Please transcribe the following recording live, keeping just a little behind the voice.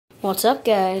What's up,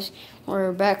 guys?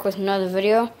 We're back with another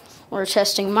video. We're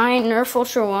testing my Nerf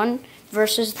Ultra 1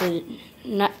 versus the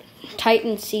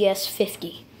Titan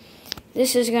cs50.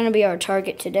 This is going to be our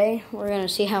target today. We're going to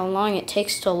see how long it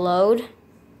takes to load,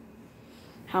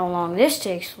 how long this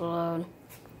takes to load.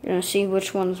 We're going to see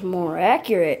which one's more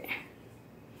accurate.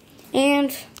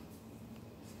 And,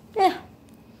 yeah.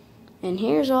 And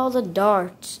here's all the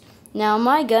darts. Now,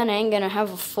 my gun ain't going to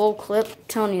have a full clip. I'm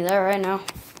telling you that right now.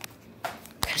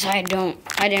 Because I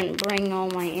didn't bring all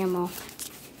my ammo.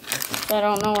 So I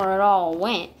don't know where it all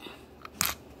went.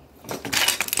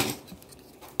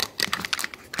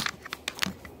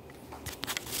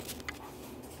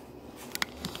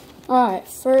 Alright,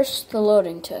 first the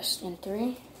loading test. In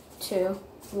 3, 2,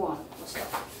 1. Let's go.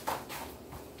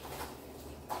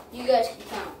 You guys can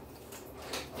count.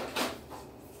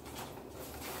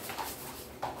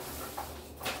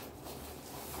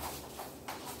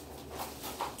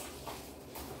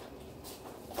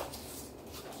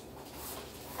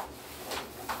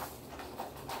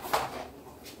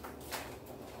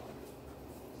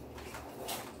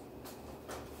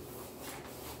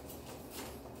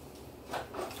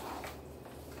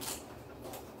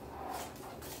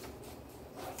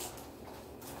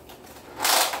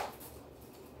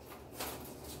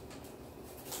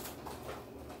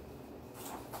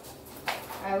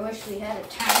 I wish we had a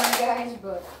timer, guys,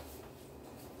 but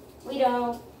we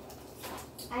don't.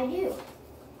 I do.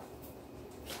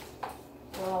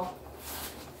 Well,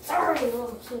 it's already a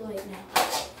little too late now.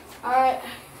 Alright,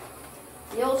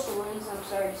 the Ultra wins, I'm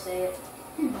sorry to say it.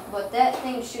 But that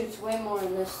thing shoots way more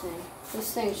than this thing.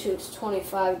 This thing shoots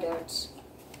 25 darts.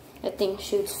 That thing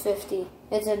shoots 50.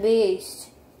 It's a beast.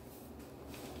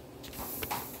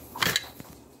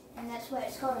 And that's why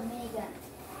it's called a minigun.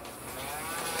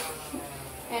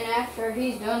 And after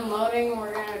he's done loading,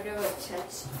 we're going to do a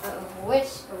test of which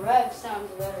rev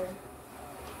sounds better.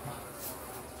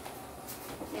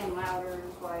 And louder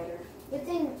and quieter. Good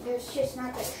thing there's just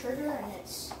not the trigger and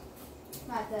it's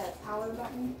not the power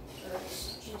button. Or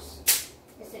it's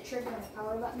the trigger and the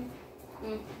power button.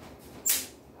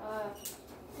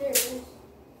 There is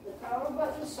the power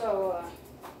button, so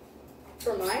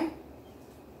for mine,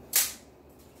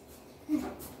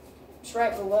 it's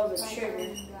right below the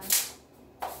trigger.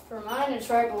 For mine, it's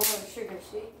right below the trigger,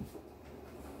 see?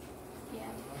 Yeah.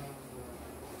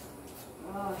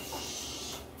 Oh,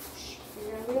 shh.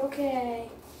 You're gonna be okay.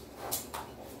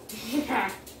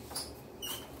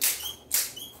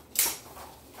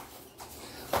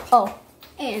 Oh,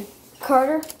 and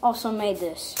Carter also made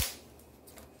this.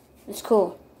 It's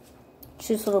cool.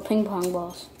 Shoots little ping pong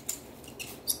balls.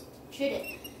 Shoot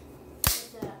it.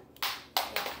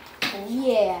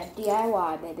 Yeah,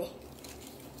 DIY, baby.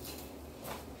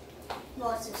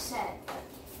 Well, it's a set, but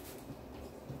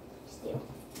still,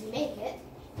 you make it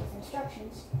with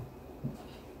instructions.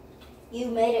 You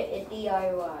made it a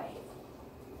DIY.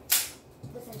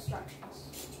 With instructions.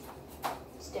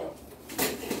 Still.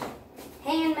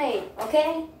 Handmade,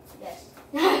 okay? Yes.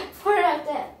 What about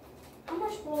that? How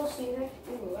much bullets do you have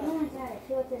to do? Oh my god, I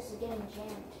feel like this is getting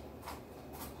jammed.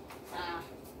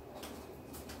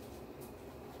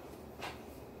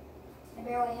 I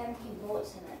barely have any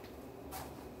bullets in it.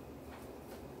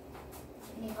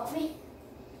 Can you help me?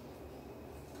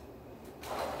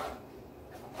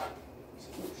 Just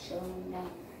keep showing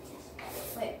down.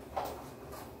 Wait.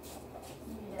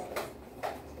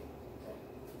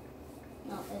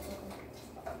 No, that's okay.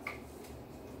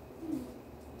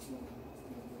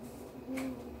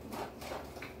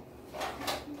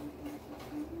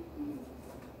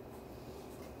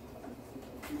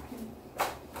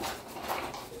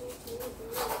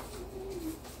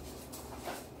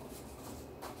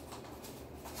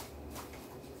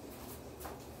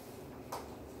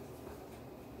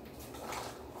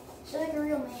 So like a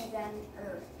real minigun,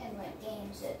 or in like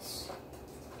games, it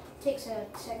takes a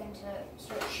second to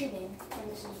start shooting,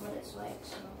 and this is what it's like.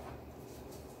 So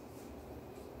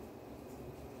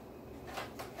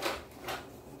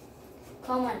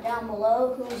Comment down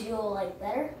below whose you'll like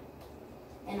better.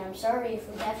 And I'm sorry if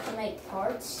we have to make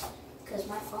parts, because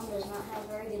my phone does not have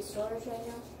very good storage right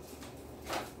now.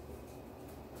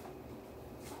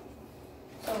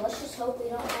 So let's just hope we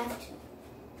don't have to.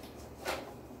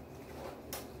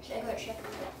 should I go check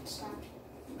the sound?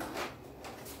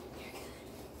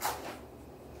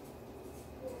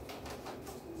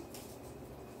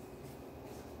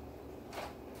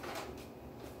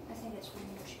 I think it's pretty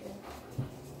much good.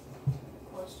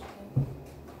 Close to good.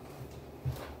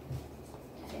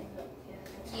 I think that,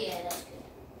 Yeah, that's good.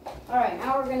 Alright,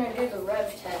 now we're going to do the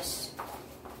rev test.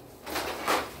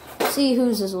 See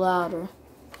whose is louder.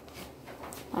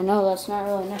 I know that's not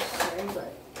really necessary,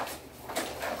 but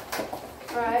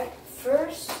Alright,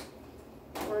 first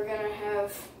we're gonna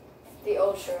have the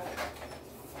Ultra.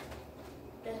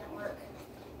 Doesn't work.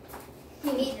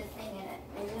 You need the thing in it.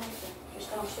 Exactly.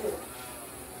 Just don't shoot it.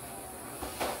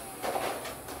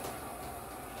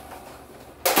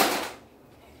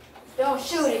 Don't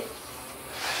shoot it.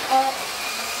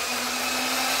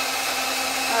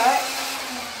 Alright.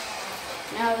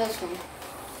 Now this one.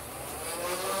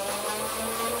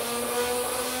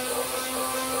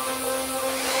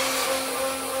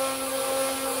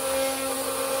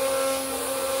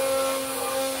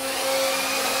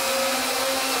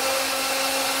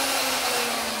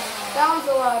 That one's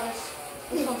the loudest.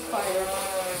 This one's quieter.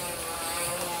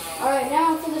 Alright,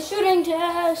 now for the shooting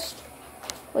test.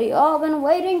 We all been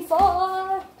waiting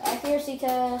for. Accuracy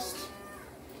test.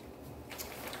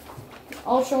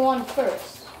 Ultra 1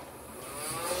 first.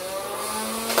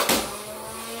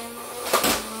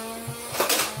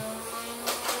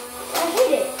 I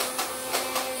hit it.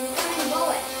 Incoming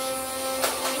bullet.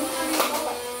 Incoming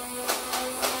bullet.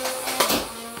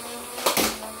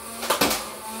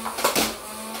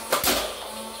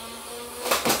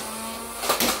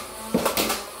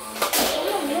 What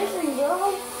am I missing, bro?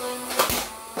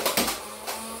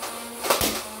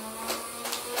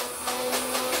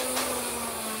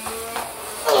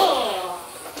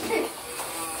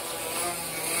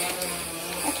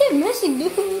 I kept missing,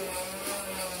 dude.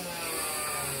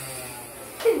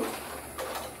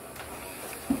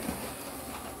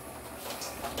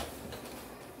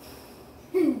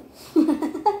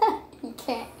 You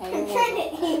can't aim. I'm trying to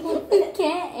aim. You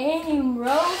can't aim,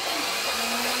 bro.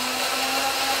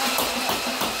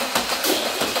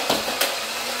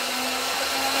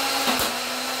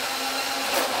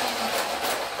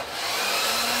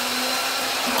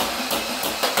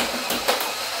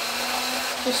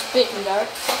 Just spitting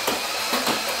darts.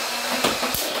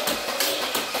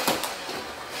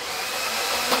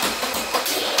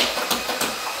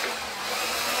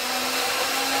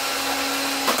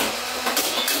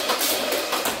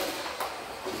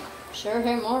 Sure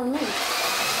hit more than me.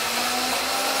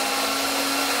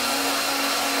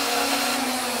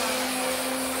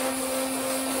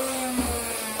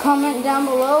 Comment down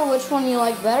below which one you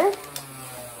like better.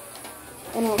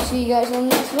 And we'll see you guys in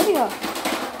the next video.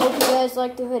 Hope you guys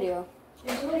liked the video.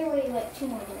 There's literally like 2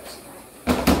 more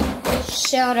videos.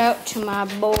 Shout out to my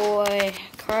boy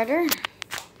Carter.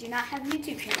 Do not have a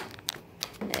YouTube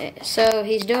channel. So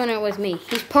he's doing it with me.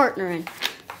 He's partnering.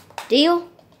 Deal?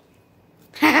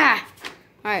 Haha!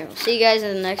 Alright, we'll see you guys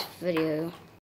in the next video.